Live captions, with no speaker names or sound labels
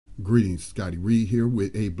Greetings, Scotty Reed here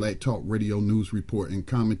with a Black Talk Radio news report and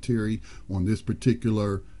commentary. On this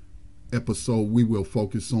particular episode, we will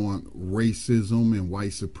focus on racism and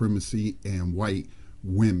white supremacy and white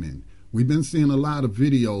women. We've been seeing a lot of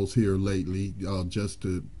videos here lately, just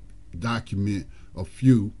to document a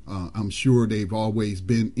few. I'm sure they've always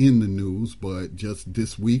been in the news, but just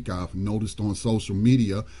this week I've noticed on social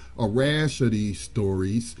media a rash of these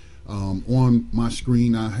stories. On my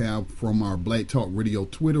screen I have from our Black Talk Radio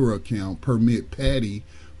Twitter account, Permit Patty,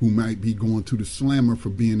 who might be going to the slammer for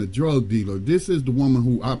being a drug dealer. This is the woman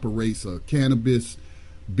who operates a cannabis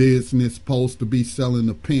business, supposed to be selling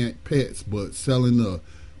the pets, but selling the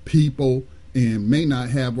people, and may not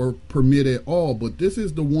have her permit at all. But this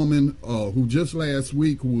is the woman who just last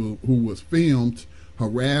week who was filmed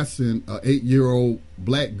harassing an 8-year-old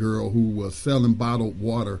black girl who was selling bottled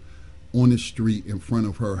water on the street in front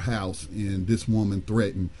of her house, and this woman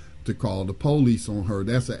threatened to call the police on her.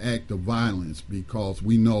 That's an act of violence, because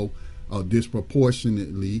we know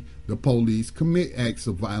disproportionately the police commit acts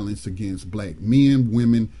of violence against black men,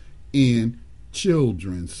 women, and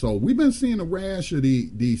children. So we've been seeing a rash of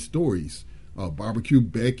these stories. Barbecue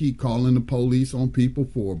Becky calling the police on people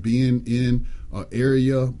for being in an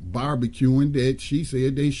area barbecuing that she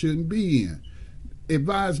said they shouldn't be in.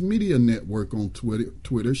 Advised Media Network on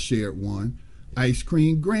Twitter shared one. Ice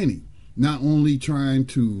Cream Granny, not only trying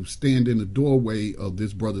to stand in the doorway of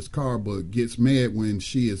this brother's car, but gets mad when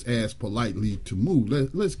she is asked politely to move.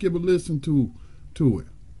 Let's give a listen to it.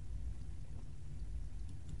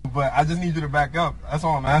 But I just need you to back up. That's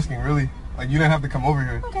all I'm asking, really. Like, you didn't have to come over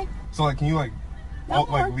here. Okay. So, like, can you, like,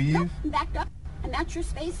 leave? No, I'm backed up, and that's your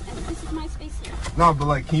space, and this is my space here. No, but,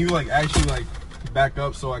 like, can you, like, actually, like, back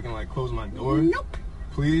up so I can, like, close my door? Nope.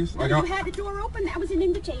 Please? Like, you had the door open, that was an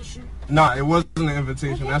invitation. Nah, it wasn't an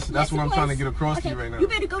invitation. Okay. That's what I'm trying to get across to you right now. You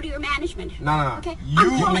better go to your management. Nah. Okay.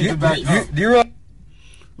 You need to back up.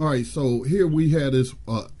 All right, so here we had this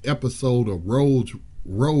episode of road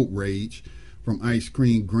rage from Ice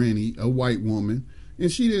Cream Granny, a white woman,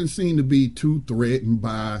 and she didn't seem to be too threatened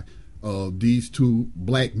by these two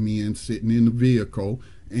black men sitting in the vehicle.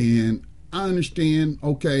 And I understand,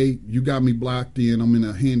 okay, you got me blocked in, I'm in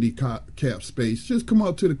a handicap space. Just come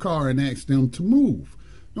up to the car and ask them to move.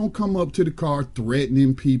 Don't come up to the car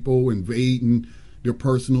threatening people, invading their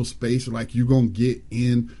personal space like you're going to get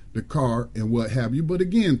in the car and what have you. But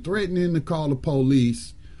again, threatening to call the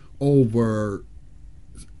police over,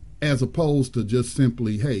 as opposed to just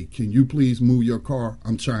simply, hey, can you please move your car?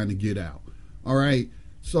 I'm trying to get out. All right.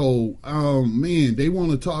 So, man, they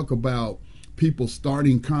want to talk about people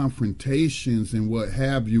starting confrontations and what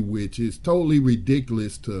have you, which is totally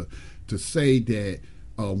ridiculous to say that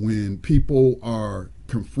when people are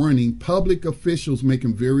confronting public officials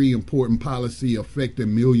making very important policy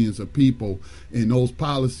affecting millions of people, and those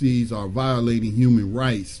policies are violating human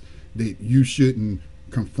rights, that you shouldn't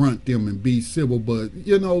confront them and be civil. But,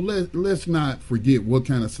 you know, let's not forget what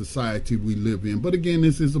kind of society we live in. But again,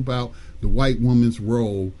 this is about the white woman's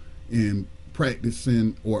role in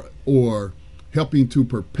practicing or helping to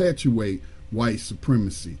perpetuate white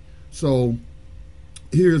supremacy. So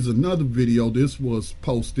here's another video. This was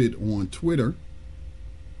posted on Twitter,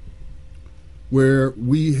 where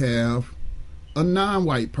we have a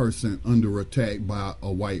non-white person under attack by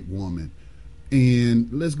a white woman. And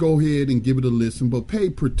let's go ahead and give it a listen, but pay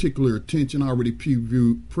particular attention. I already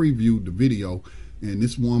previewed the video, and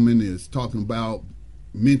this woman is talking about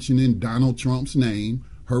mentioning Donald Trump's name,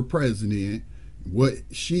 her president, what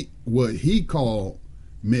he called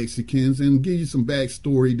Mexicans. And give you some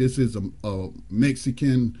backstory. This is a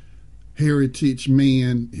Mexican heritage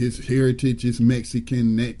man. His heritage is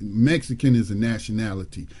Mexican. Mexican is a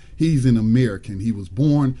nationality. He's an American. He was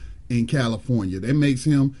born in California. That makes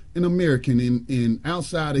him an American. And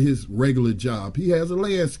outside of his regular job, he has a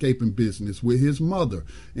landscaping business with his mother.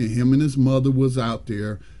 And him and his mother was out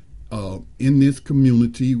there in this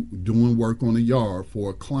community doing work on a yard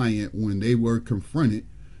for a client when they were confronted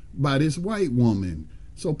by this white woman.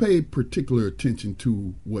 So pay particular attention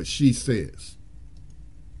to what she says.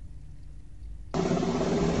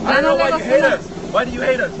 I don't know why you hate us. Why do you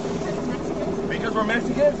hate us? Because we're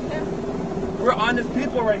Mexicans? Yeah. We're honest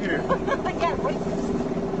people right here. Yeah,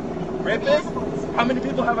 rapists. Rapists? How many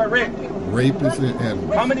people have I raped? Rapists and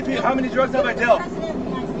animals. How many drugs have I dealt?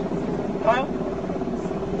 Huh?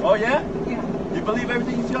 Oh yeah? Yeah. You believe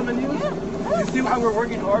everything you see on the news? Yeah. You see how we're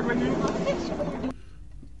working hard right here?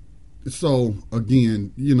 So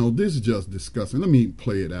again, you know, this is just disgusting. Let me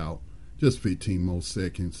play it out. Just 15 more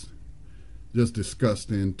seconds. Just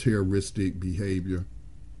disgusting, terroristic behavior.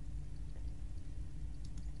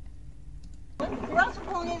 You're also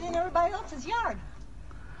pulling it in everybody else's yard.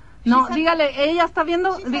 No, dígale, ella está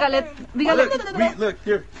viendo, dígale, Look,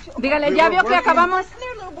 here. dígale, ya vio que acabamos. Come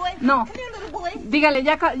here, little boy. No, Come here, little boy. dígale,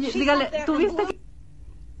 ya, She's dígale, up there, ¿tuviste? little boy.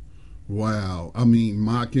 Wow. I mean,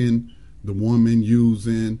 mocking the woman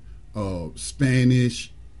using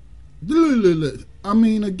Spanish. I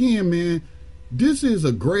mean, again, man, this is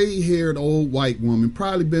a gray-haired old white woman,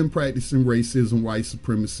 probably been practicing racism, white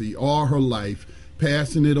supremacy all her life,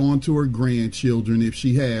 passing it on to her grandchildren if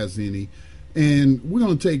she has any. And we're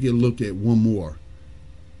going to take a look at one more.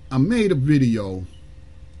 I made a video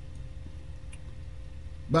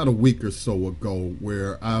about a week or so ago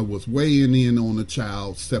where I was weighing in on the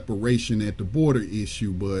child separation at the border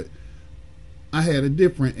issue, but I had a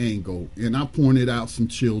different angle, and I pointed out some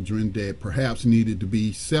children that perhaps needed to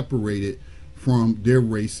be separated from their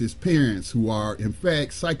racist parents, who are in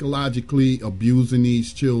fact psychologically abusing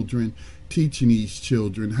these children, teaching these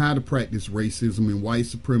children how to practice racism and white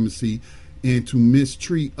supremacy and to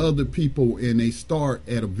mistreat other people, and they start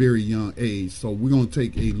at a very young age. So we're going to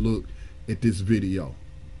take a look at this video.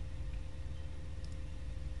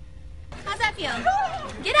 How's that feel?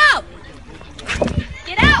 Get out!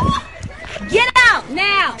 Get out! Get out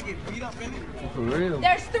now! For real.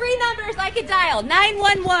 There's 3 numbers I could dial.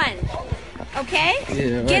 911. Okay?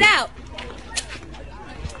 Yeah, right. Get out.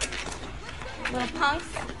 Little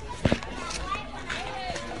punks.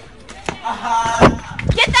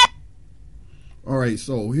 Get that! All right,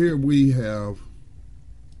 so here we have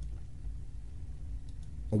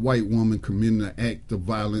a white woman committing an act of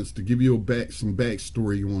violence. To give you some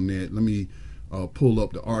backstory on that, let me pull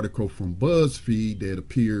up the article from BuzzFeed that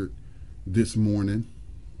appeared this morning.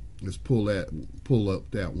 Let's pull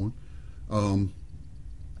up that one.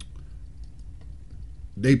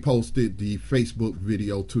 They posted the Facebook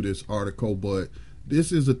video to this article, but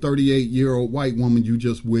this is a 38-year-old white woman. You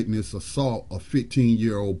just witnessed assault a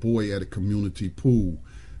 15-year-old boy at a community pool.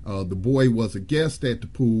 The boy was a guest at the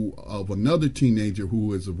pool of another teenager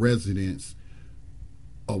who is a resident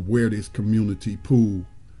of where this community pool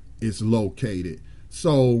is located.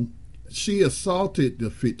 So she assaulted the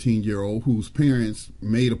 15-year-old whose parents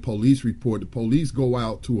made a police report. The police go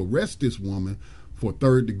out to arrest this woman for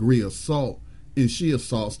third-degree assault, and she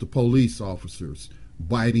assaults the police officers,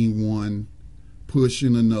 biting one,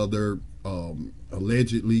 pushing another,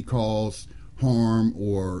 allegedly caused harm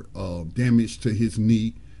or damage to his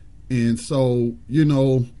knee. And so, you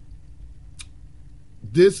know,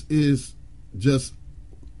 this is just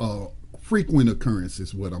a frequent occurrence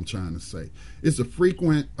is what I'm trying to say. It's a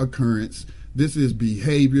frequent occurrence. This is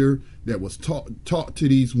behavior that was taught to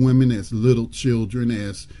these women as little children,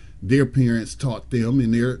 as their parents taught them,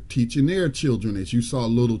 and they're teaching their children, as you saw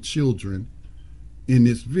little children in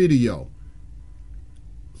this video.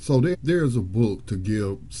 So there's a book to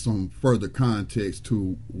give some further context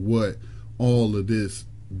to what all of this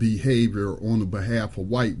behavior on the behalf of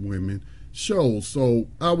white women shows. So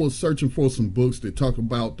I was searching for some books that talk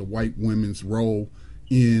about the white women's role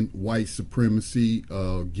in white supremacy,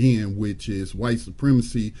 again, which is white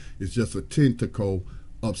supremacy is just a tentacle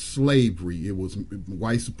of slavery. It was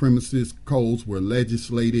white supremacist codes were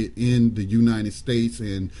legislated in the United States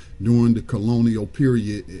and during the colonial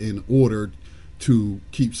period in order to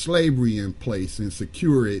keep slavery in place and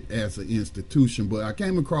secure it as an institution. But I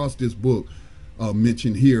came across this book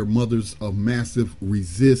mentioned here, Mothers of Massive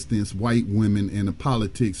Resistance, White Women and the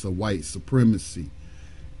Politics of White Supremacy.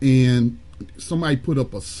 And somebody put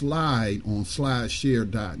up a slide on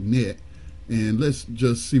slideshare.net, and let's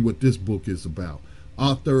just see what this book is about.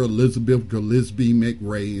 Author Elizabeth Gillespie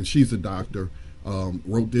McRae, and she's a doctor,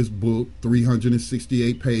 wrote this book,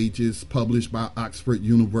 368 pages, published by Oxford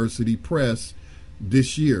University Press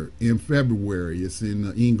this year in February. It's in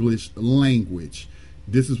the English language.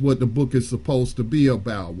 This is what the book is supposed to be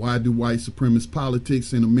about. Why do white supremacist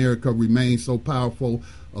politics in America remain so powerful?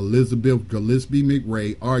 Elizabeth Gillespie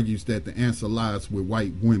McRae argues that the answer lies with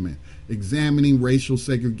white women. Examining racial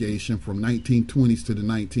segregation from 1920s to the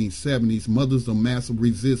 1970s, Mothers of Massive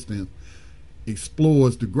Resistance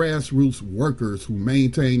explores the grassroots workers who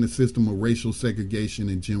maintain the system of racial segregation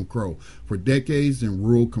and Jim Crow. For decades in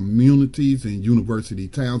rural communities and university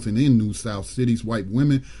towns and in New South cities, white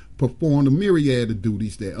women performed a myriad of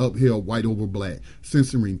duties that upheld white over black,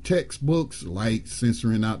 censoring textbooks, like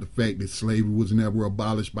censoring out the fact that slavery was never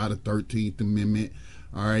abolished by the 13th Amendment,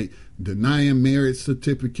 all right, denying marriage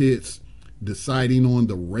certificates, deciding on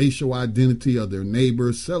the racial identity of their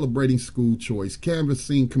neighbors, celebrating school choice,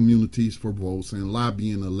 canvassing communities for votes, and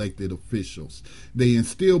lobbying elected officials. They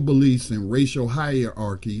instill beliefs in racial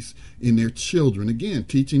hierarchies in their children. Again,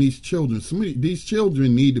 teaching these children, these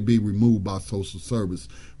children need to be removed by social service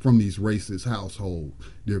from these racist households.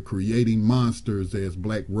 They're creating monsters, as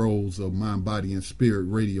Black Rose of Mind, Body, and Spirit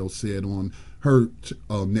Radio said on her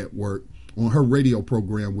network, on her radio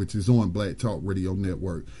program, which is on Black Talk Radio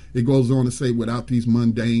Network. It goes on to say, without these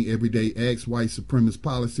mundane, everyday acts, white supremacist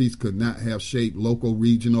policies could not have shaped local,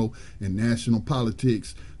 regional, and national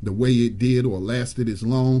politics the way it did or lasted as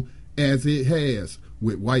long as it has.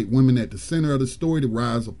 With white women at the center of the story, the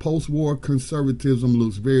rise of post-war conservatism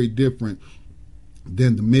looks very different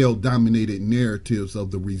than the male-dominated narratives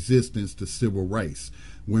of the resistance to civil rights.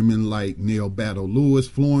 Women like Neil Battle Lewis,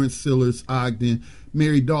 Florence Sillers Ogden,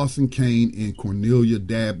 Mary Dawson Kane, and Cornelia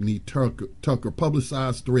Dabney Tucker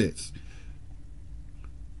publicized threats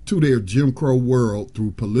to their Jim Crow world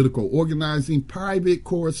through political organizing, private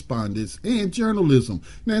correspondence, and journalism.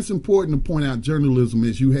 Now, it's important to point out journalism,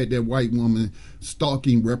 as you had that white woman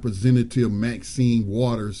stalking Representative Maxine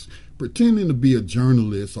Waters, pretending to be a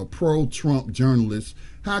journalist, a pro-Trump journalist.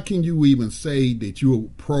 How can you even say that you're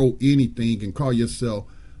pro anything and call yourself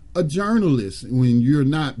a journalist when you're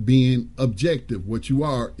not being objective? What you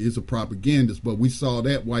are is a propagandist. But we saw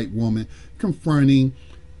that white woman confronting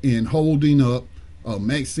and holding up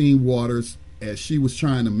Maxine Waters as she was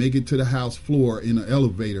trying to make it to the House floor in an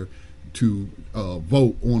elevator to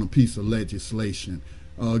vote on a piece of legislation.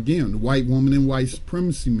 Again, the white woman and white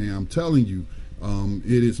supremacy, man, I'm telling you,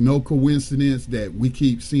 it is no coincidence that we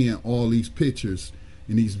keep seeing all these pictures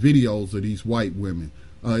and these videos of these white women.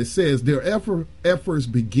 It says their efforts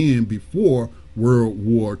began before World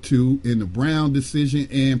War II in the Brown decision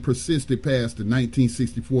and persisted past the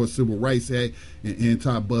 1964 Civil Rights Act and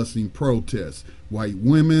anti-busing protests. White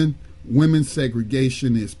women's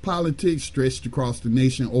segregation is politics stretched across the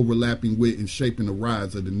nation, overlapping with and shaping the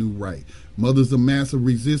rise of the new right. Mothers of Massive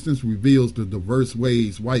Resistance reveals the diverse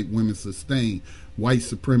ways white women sustain white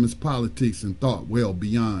supremacist politics and thought well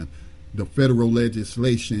beyond the federal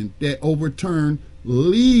legislation that overturned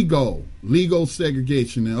legal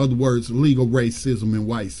segregation, in other words, legal racism and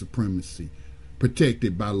white supremacy,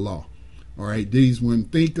 protected by law. All right, these, when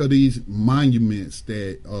think of these monuments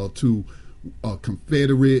that to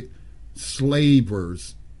Confederate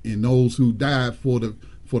slavers and those who died for the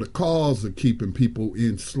cause of keeping people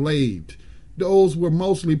enslaved. Those were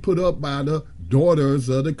mostly put up by the daughters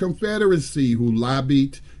of the Confederacy, who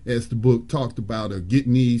lobbied, as the book talked about,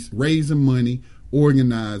 getting these, raising money,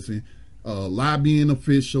 organizing, lobbying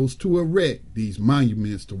officials to erect these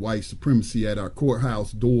monuments to white supremacy at our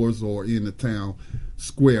courthouse doors or in the town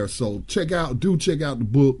square. So check out the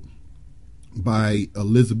book by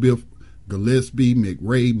Elizabeth Gillespie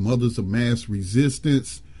McRae, Mothers of Mass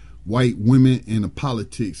Resistance, White Women and the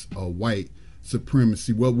Politics of White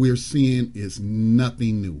Supremacy. What we're seeing is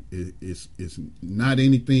nothing new. It's not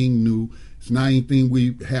anything new. It's not anything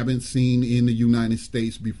we haven't seen in the United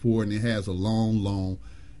States before, and it has a long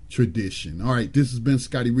tradition. All right, this has been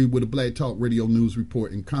Scotty Reed with a Black Talk Radio News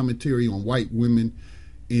Report and commentary on white women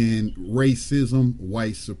and racism,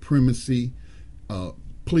 white supremacy.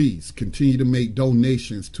 Please continue to make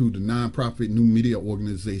donations to the nonprofit new media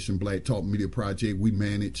organization Black Talk Media Project. We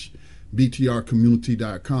manage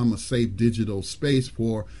BTRcommunity.com, a safe digital space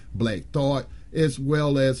for Black thought, as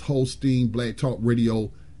well as hosting Black Talk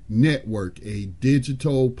Radio Network, a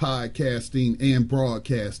digital podcasting and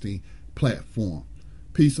broadcasting platform.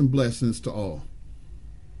 Peace and blessings to all.